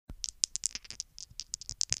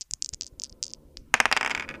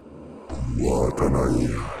Watanaya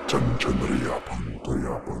Chanchandriyapan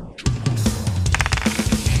Turyapan.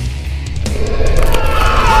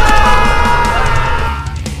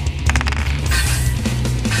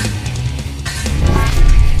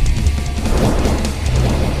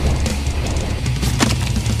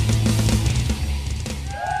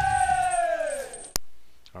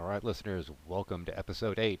 Alright, listeners, welcome to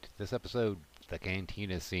episode 8. This episode, the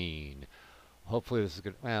Cantina Scene. Hopefully this is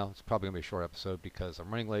good. Well, it's probably going to be a short episode because I'm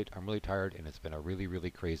running late, I'm really tired, and it's been a really,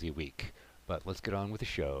 really crazy week. But let's get on with the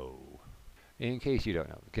show. In case you don't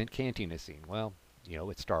know, the Cantina Scene, well, you know,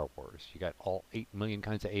 it's Star Wars. You got all 8 million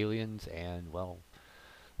kinds of aliens, and, well,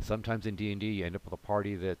 sometimes in D&D you end up with a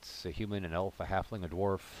party that's a human, an elf, a halfling, a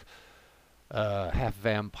dwarf, half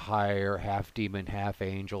vampire, half demon, half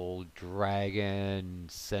angel, dragon,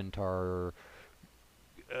 centaur,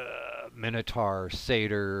 minotaur,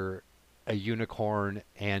 satyr, a unicorn,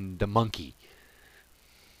 and a monkey.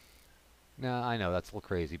 Now, I know that's a little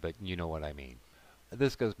crazy, but you know what I mean.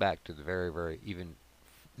 This goes back to the very, very even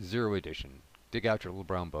zero edition. Dig out your little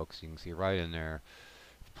brown books. You can see right in there.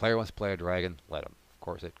 If the player wants to play a dragon, let him. Of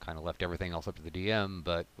course, it kind of left everything else up to the DM,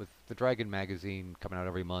 but with the Dragon magazine coming out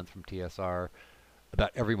every month from TSR,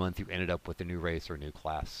 about every month you ended up with a new race or a new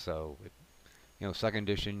class. So, second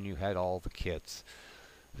edition, you had all the kits.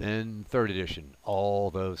 Then third edition, all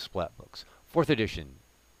those splat books. Fourth edition,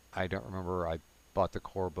 I don't remember. I bought the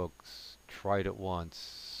core books, tried it once,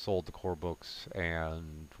 sold the core books,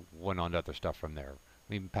 and went on to other stuff from there.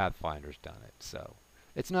 Even Pathfinder's done it, so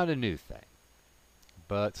it's not a new thing.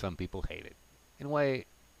 But some people hate it. In a way,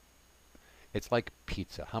 it's like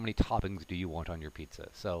pizza. How many toppings do you want on your pizza?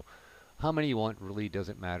 So how many you want really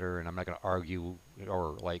doesn't matter, and I'm not going to argue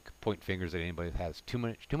or point fingers at anybody that has too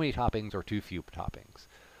many toppings or too few toppings.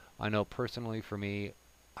 I know personally for me,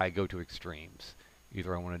 I go to extremes.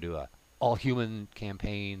 Either I want to do a all-human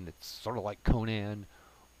campaign that's sort of like Conan,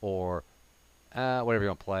 or whatever you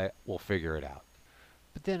want to play, we'll figure it out.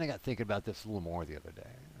 But then I got thinking about this a little more the other day,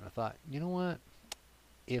 and I thought, you know what?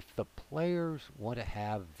 If the players want to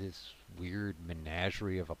have this weird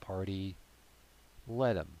menagerie of a party,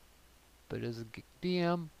 let them. But as a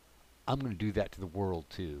DM, I'm going to do that to the world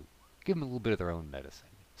too. Give them a little bit of their own medicine.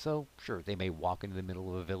 So, sure, they may walk into the middle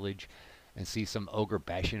of a village and see some ogre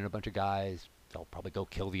bashing in a bunch of guys. They'll probably go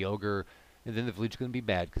kill the ogre, and then the village is going to be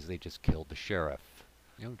bad because they just killed the sheriff.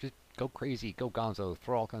 Just go crazy, go gonzo,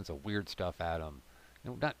 throw all kinds of weird stuff at them.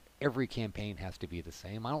 Not every campaign has to be the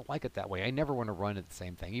same. I don't like it that way. I never want to run at the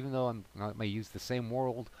same thing. Even though I may use the same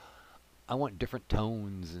world, I want different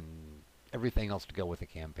tones and everything else to go with the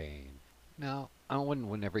campaign. Now, I wouldn't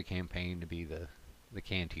want every campaign to be the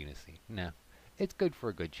Cantina Scene. No. It's good for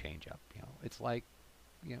a good change up. It's like,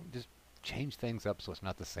 just change things up so it's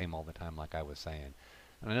not the same all the time like I was saying.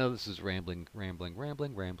 And I know this is rambling,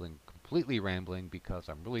 completely rambling because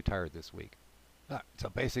I'm really tired this week. So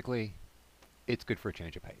basically, it's good for a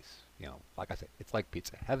change of pace. Like I said, it's like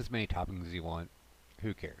pizza. Have as many toppings as you want.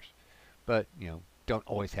 Who cares? But, don't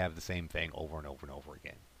always have the same thing over and over and over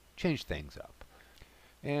again. Change things up.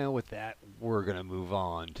 And with that, we're going to move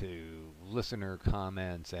on to listener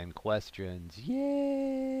comments and questions. Yay!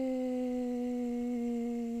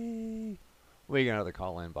 We got another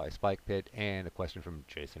call in by Spike Pit and a question from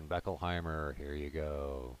Jason Beckelheimer. Here you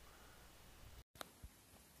go.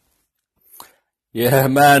 Yeah,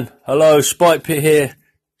 man. Hello, Spike Pit here.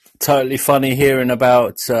 Totally funny hearing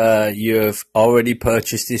about you have already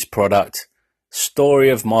purchased this product.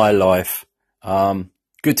 Story of my life.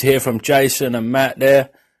 Good to hear from Jason and Matt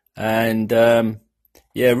there. And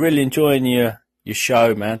yeah, really enjoying your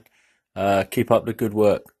show, man. Keep up the good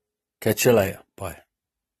work. Catch you later. Bye.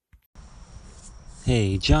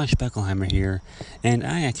 Hey, Josh Beckelheimer here, and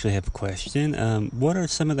I actually have a question. What are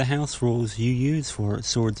some of the house rules you use for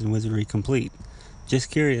Swords and Wizardry Complete?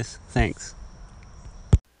 Just curious. Thanks.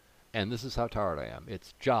 And this is how tired I am.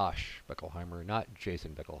 It's Josh Beckelheimer, not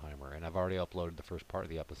Jason Beckelheimer, and I've already uploaded the first part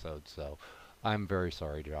of the episode, so I'm very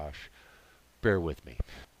sorry, Josh. Bear with me.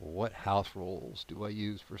 What house rules do I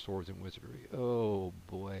use for Swords and Wizardry? Oh,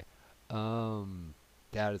 boy.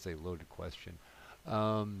 That is a loaded question.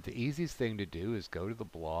 The easiest thing to do is go to the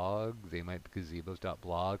blog,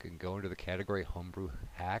 theymightbegazebos.blog, and go into the category Homebrew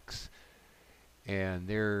Hacks. And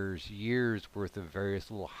there's years worth of various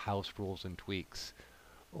little house rules and tweaks.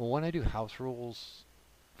 When I do house rules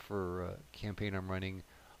for a campaign I'm running,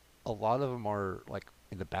 a lot of them are like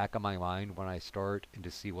in the back of my mind when I start and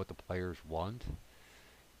to see what the players want.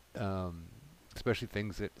 Especially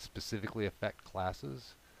things that specifically affect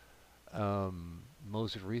classes.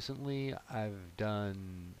 Most recently, I've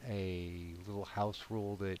done a little house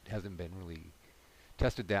rule that hasn't been really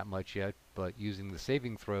tested that much yet, but using the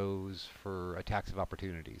saving throws for attacks of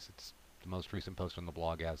opportunities. It's the most recent post on the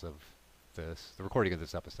blog as of the recording of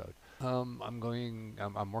this episode. I'm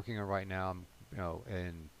working on right now. I'm,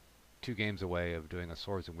 in 2 games away of doing a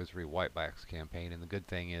Swords and Wizardry white box campaign, and the good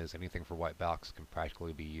thing is anything for white box can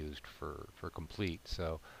practically be used for complete.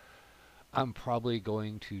 So I'm probably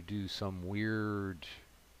going to do some weird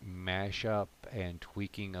mashup and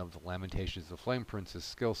tweaking of the Lamentations of the Flame Princess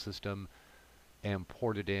skill system and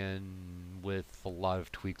port it in with a lot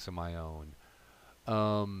of tweaks of my own.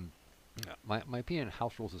 My opinion on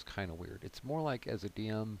house rules is kind of weird. It's more like, as a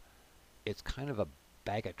DM, it's kind of a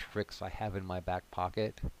bag of tricks I have in my back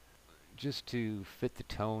pocket just to fit the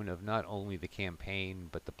tone of not only the campaign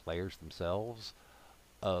but the players themselves,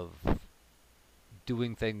 of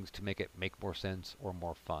doing things to make it make more sense or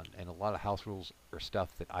more fun. And a lot of house rules are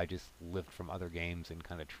stuff that I just lift from other games and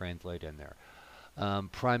kind of translate in there.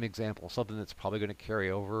 Prime example, something that's probably going to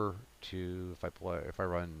carry over to if I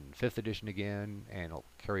run 5th edition again, and it'll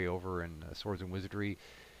carry over in Swords and Wizardry,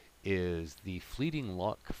 is the Fleeting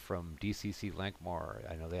Luck from DCC Lankmar.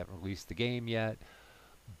 I know they haven't released the game yet,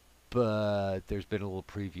 but there's been a little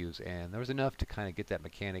previews, and there was enough to kind of get that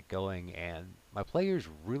mechanic going, and my players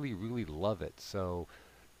really, really love it. So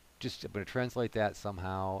I'm going to translate that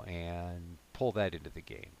somehow and pull that into the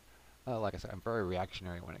game. Like I said, I'm very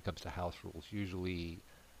reactionary when it comes to house rules, usually,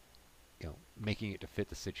 making it to fit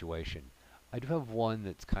the situation. I do have one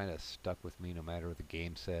that's kind of stuck with me no matter the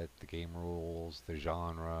game set, the game rules, the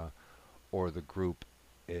genre, or the group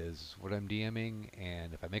is what I'm DMing.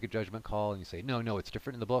 And if I make a judgment call and you say, no, it's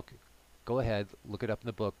different in the book, go ahead, look it up in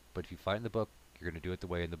the book. But if you find it in the book, you're going to do it the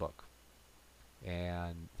way in the book.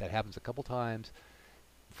 And that happens a couple times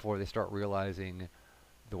before they start realizing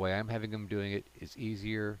the way I'm having them doing it is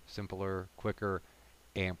easier, simpler, quicker,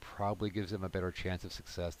 and probably gives them a better chance of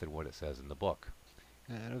success than what it says in the book.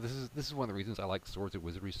 And this is one of the reasons I like Swords and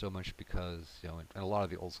Wizardry so much, because in a lot of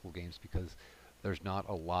the old school games, because there's not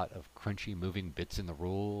a lot of crunchy moving bits in the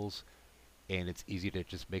rules, and it's easy to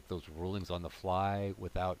just make those rulings on the fly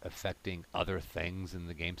without affecting other things in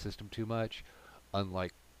the game system too much,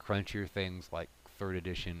 unlike crunchier things like 3rd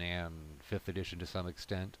edition and 5th edition to some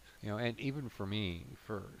extent. And even for me,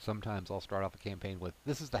 sometimes I'll start off a campaign with,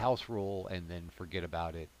 this is the house rule, and then forget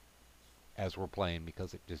about it as we're playing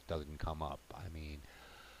because it just doesn't come up. I mean,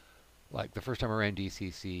 like the first time I ran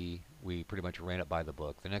DCC, we pretty much ran it by the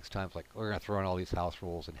book. The next time, it's like, we're going to throw in all these house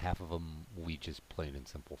rules, and half of them we just plain and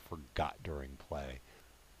simple forgot during play.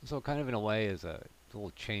 So kind of in a way is a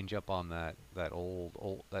little change up on that old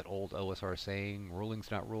OSR saying,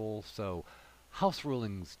 rulings not rules. So house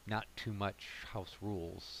rulings, not too much house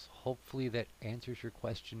rules. Hopefully that answers your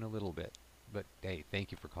question a little bit. But hey,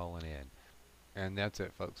 thank you for calling in. And that's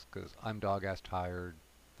it, folks, because I'm dog-ass tired.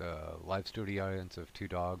 The live studio audience of 2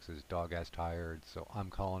 dogs is dog-ass tired, so I'm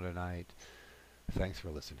calling tonight. Thanks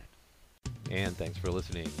for listening. And thanks for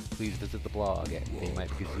listening. Please visit the blog at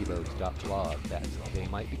theymightbegazebos.blog. That's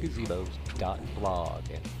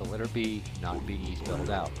theymightbegazebos.blog. And the letter B, not B, spelled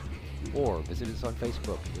out. Or visit us on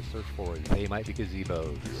Facebook. Just search for They Might Be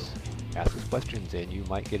Gazebos. Ask us questions and you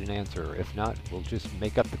might get an answer. If not, we'll just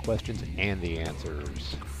make up the questions and the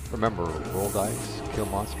answers. Remember, roll dice, kill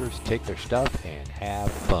monsters, take their stuff, and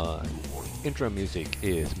have fun. Intro music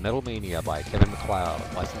is Metal Mania by Kevin MacLeod,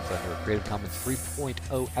 licensed under Creative Commons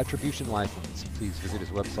 3.0 Attribution License. Please visit his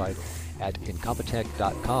website at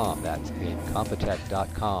incompetech.com. That's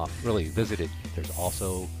incompetech.com. Really, visit it. There's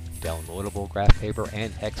also downloadable graph paper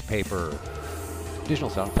and hex paper. Additional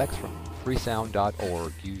sound effects from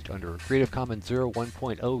freesound.org, used under Creative Commons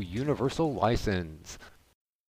 0.1.0 Universal License.